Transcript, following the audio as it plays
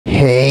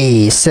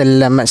Hey,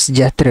 selamat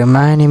sejahtera.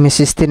 My name is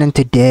Sistine, and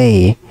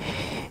today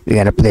we're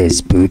gonna play a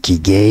spooky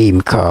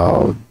game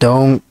called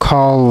Don't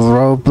Call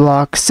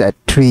Roblox at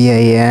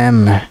 3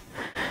 a.m.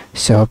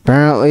 So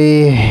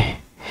apparently,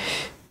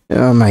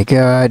 oh my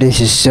god, this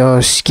is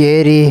so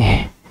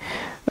scary.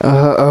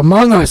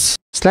 Among Us!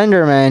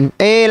 Slenderman.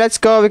 Hey, let's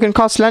go. We can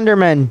call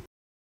Slenderman.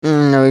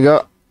 There we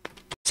go.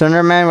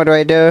 Slenderman, what do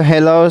I do?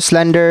 Hello,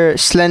 Slender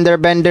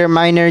Bender,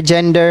 minor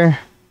gender.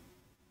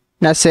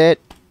 That's it.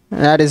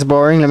 That is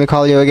boring. Let me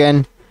call you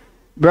again.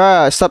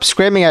 Bruh, stop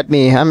screaming at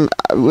me.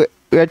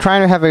 We're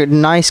trying to have a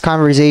nice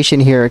conversation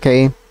here,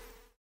 okay?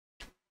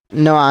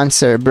 No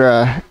answer,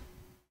 bruh.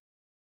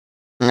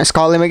 Let's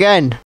call him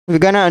again. We're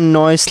gonna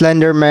annoy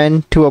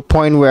Slenderman to a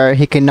point where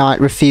he cannot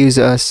refuse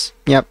us.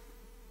 Yep.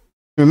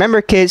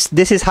 Remember, kids,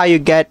 this is how you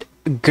get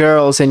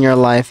girls in your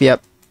life.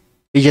 Yep.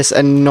 You just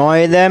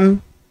annoy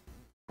them.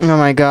 Oh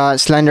my god,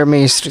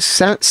 Slenderman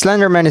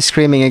is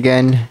screaming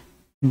again.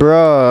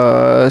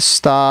 Bro,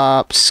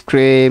 stop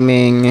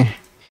screaming.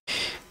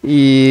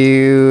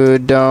 You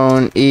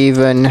don't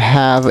even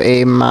have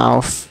a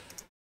mouth.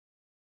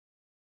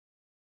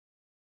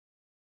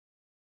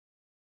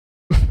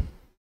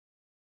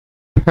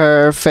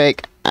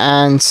 Perfect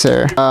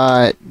answer.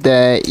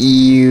 That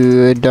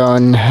you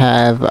don't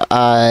have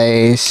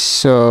eyes,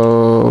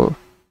 so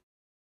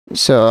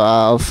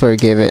I'll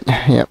forgive it.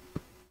 Yep.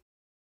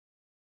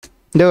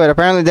 Dude,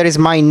 apparently that is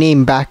my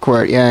name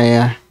backward.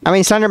 Yeah. I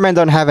mean, Slenderman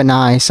don't have an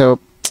eye, so,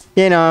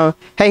 you know.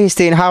 Hey,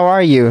 Steen, how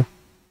are you?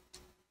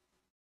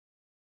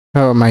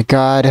 Oh my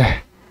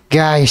god.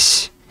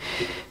 Guys.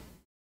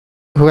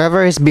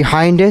 Whoever is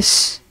behind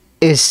us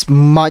is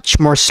much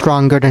more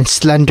stronger than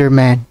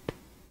Slenderman.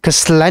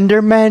 Because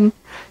Slenderman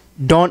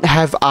don't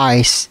have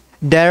eyes.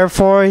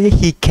 Therefore,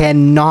 he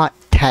cannot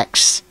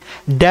text.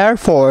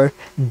 Therefore,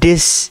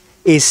 this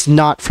is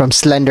not from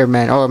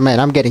Slenderman. Oh man,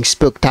 I'm getting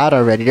spooked out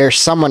already. There's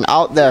someone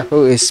out there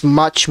who is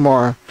much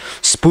more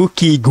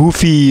spooky,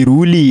 goofy,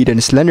 ruly than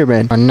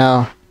Slenderman. Oh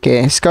no.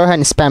 Okay, let's go ahead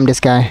and spam this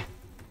guy.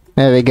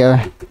 There we go.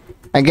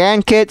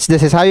 Again, kids,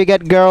 this is how you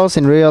get girls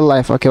in real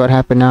life. Okay, what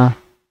happened now?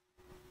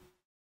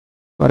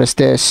 What is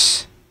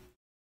this?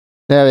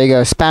 There we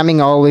go. Spamming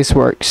always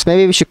works.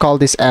 Maybe we should call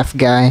this F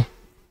guy.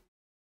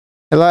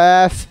 Hello,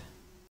 F.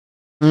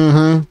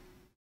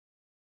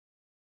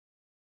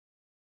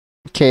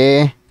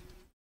 Okay.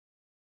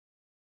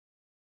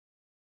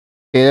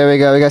 Okay, there we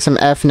go. We got some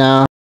F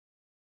now.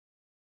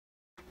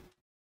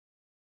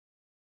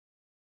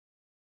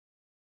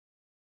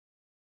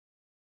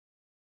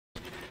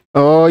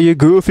 Oh, you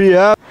goofy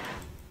F.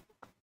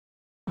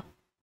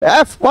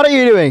 F, what are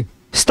you doing?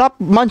 Stop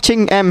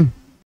munching M.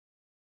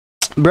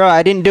 Bro,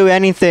 I didn't do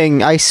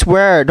anything. I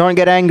swear. Don't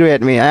get angry at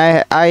me.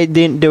 I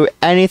didn't do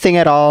anything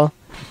at all.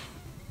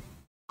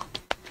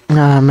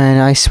 Nah,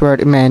 man, I swear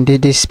to man,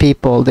 these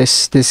people,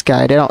 this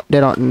guy, they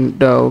don't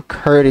know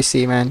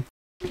courtesy, man.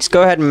 Let's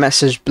go ahead and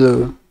message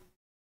Blue.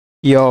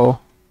 Yo,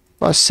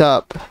 what's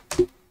up?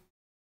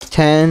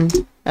 10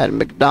 at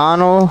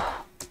McDonald.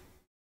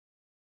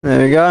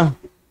 There we go.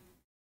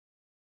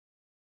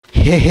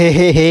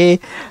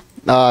 Hehehehe.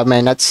 Oh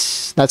man,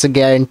 that's a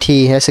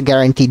guarantee. That's a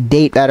guaranteed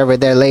date right over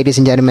there, ladies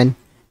and gentlemen.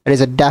 That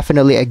is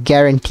definitely a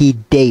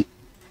guaranteed date.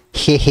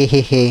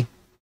 Hehehehe.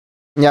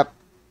 Yep.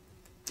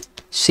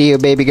 See you,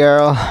 baby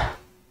girl.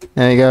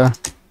 There you go.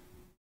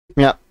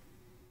 Yep.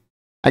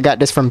 I got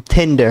this from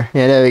Tinder.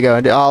 Yeah, there we go.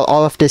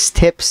 All of these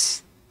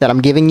tips that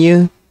I'm giving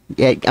you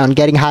on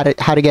getting how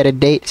to get a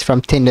date is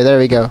from Tinder. There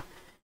we go.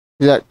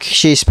 Look,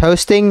 she's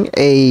posting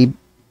a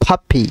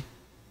puppy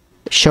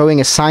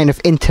showing a sign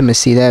of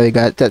intimacy. There we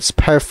go. That's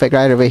perfect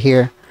right over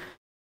here.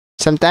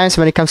 Sometimes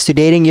when it comes to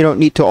dating, you don't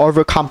need to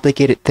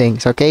overcomplicate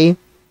things, okay?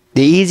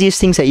 The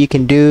easiest things that you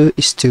can do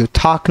is to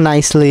talk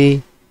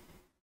nicely,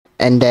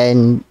 and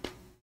then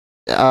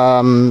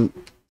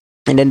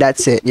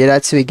that's it. Yeah,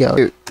 that's we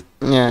go.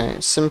 Yeah,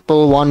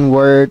 simple one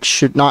word,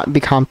 should not be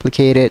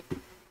complicated.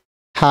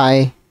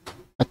 Hi.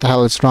 What the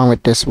hell is wrong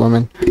with this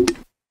woman?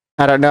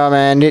 I don't know,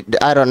 man.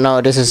 I don't know.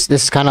 This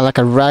is kind of like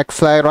a red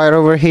flag right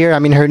over here. I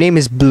mean, her name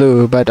is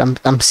Blue, but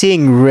I'm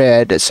seeing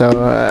red,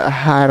 so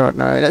I don't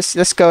know.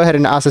 Let's go ahead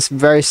and ask this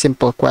very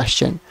simple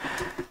question.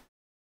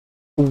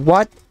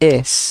 What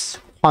is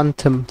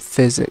quantum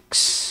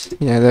physics?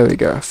 Yeah, there we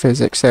go.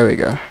 Physics. There we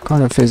go.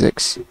 Quantum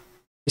physics.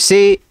 You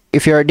see,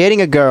 if you're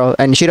dating a girl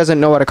and she doesn't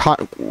know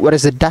what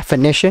is the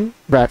definition,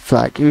 red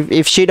flag.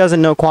 If she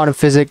doesn't know quantum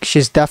physics,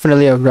 she's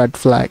definitely a red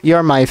flag.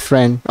 You're my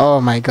friend. Oh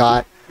my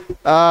god.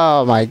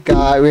 Oh my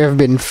god. We have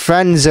been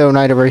friend zoned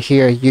right over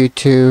here, you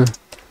two.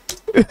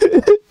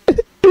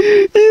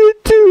 You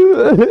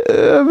two.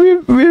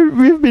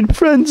 We've been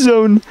friend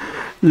zoned.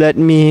 Let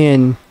me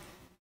in.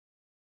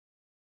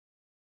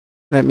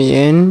 Let me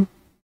in.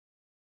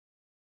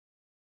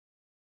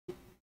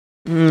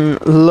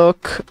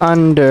 Look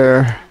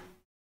under.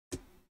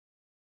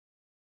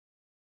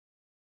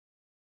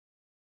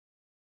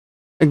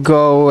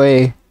 Go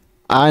away.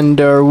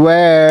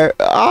 Underwear.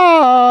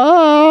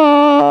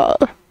 Ah!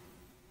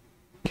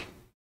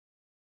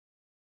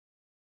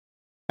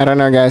 I don't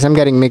know, guys. I'm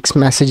getting mixed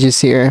messages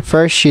here.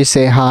 First, she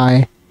say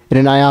hi, and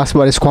then I asked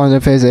what is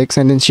quantum physics,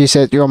 and then she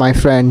said you're my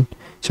friend.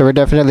 So we're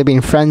definitely being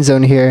friend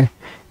zone here.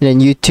 And then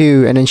you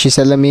too, and then she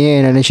said let me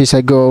in, and then she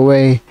said go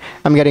away.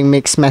 I'm getting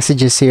mixed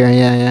messages here.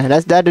 Yeah.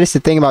 That is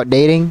the thing about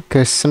dating,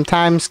 because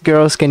sometimes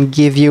girls can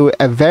give you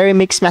a very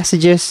mixed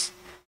messages.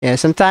 Yeah,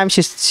 sometimes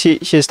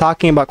she's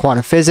talking about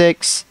quantum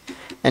physics,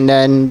 and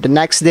then the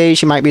next day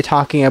she might be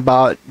talking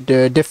about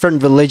the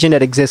different religion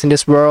that exists in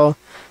this world,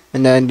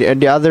 and then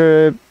the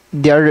other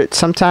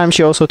sometimes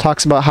she also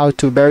talks about how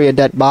to bury a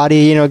dead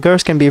body. You know,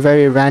 girls can be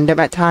very random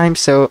at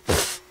times, so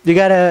you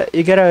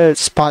gotta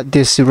spot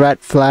these red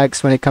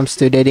flags when it comes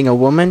to dating a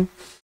woman.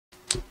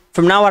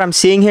 From now, what I'm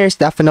seeing here is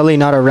definitely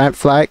not a red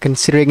flag,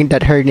 considering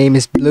that her name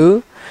is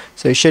Blue,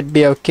 so it should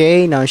be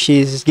okay. Now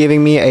she's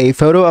giving me a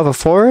photo of a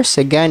forest.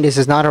 Again, this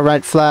is not a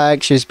red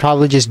flag. She's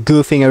probably just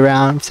goofing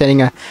around,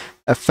 sending a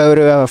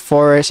photo of a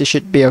forest. It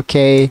should be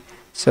okay.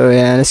 So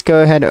yeah, let's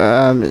go ahead.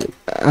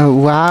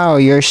 Wow,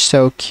 you're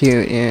so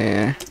cute.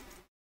 Yeah,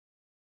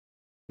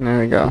 there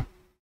we go.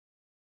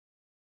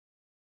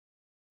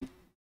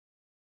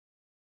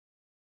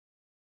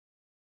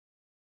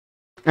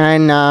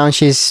 And now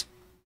she's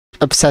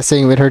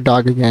obsessing with her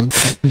dog again.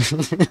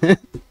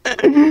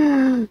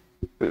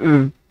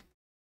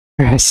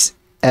 Press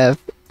F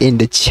in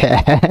the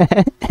chat.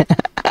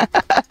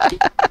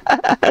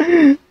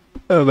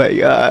 Oh my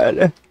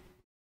god.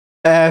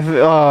 F.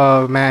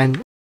 Oh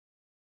man.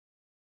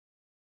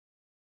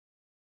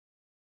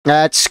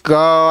 Let's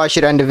go. I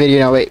should end the video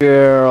now. Wait.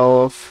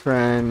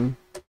 Girlfriend.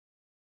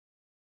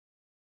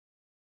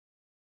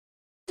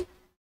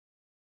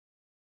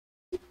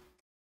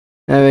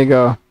 There we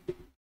go.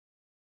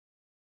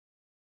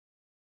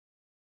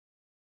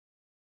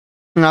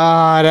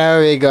 Ah, there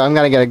we go. I'm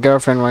gonna get a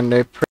girlfriend one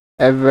day.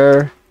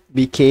 Ever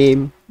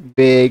became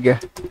big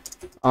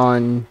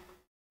on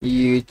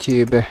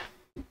YouTube.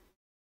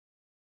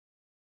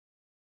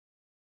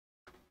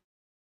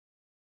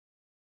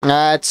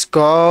 Let's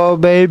go,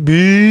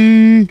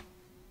 baby.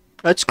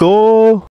 Let's go.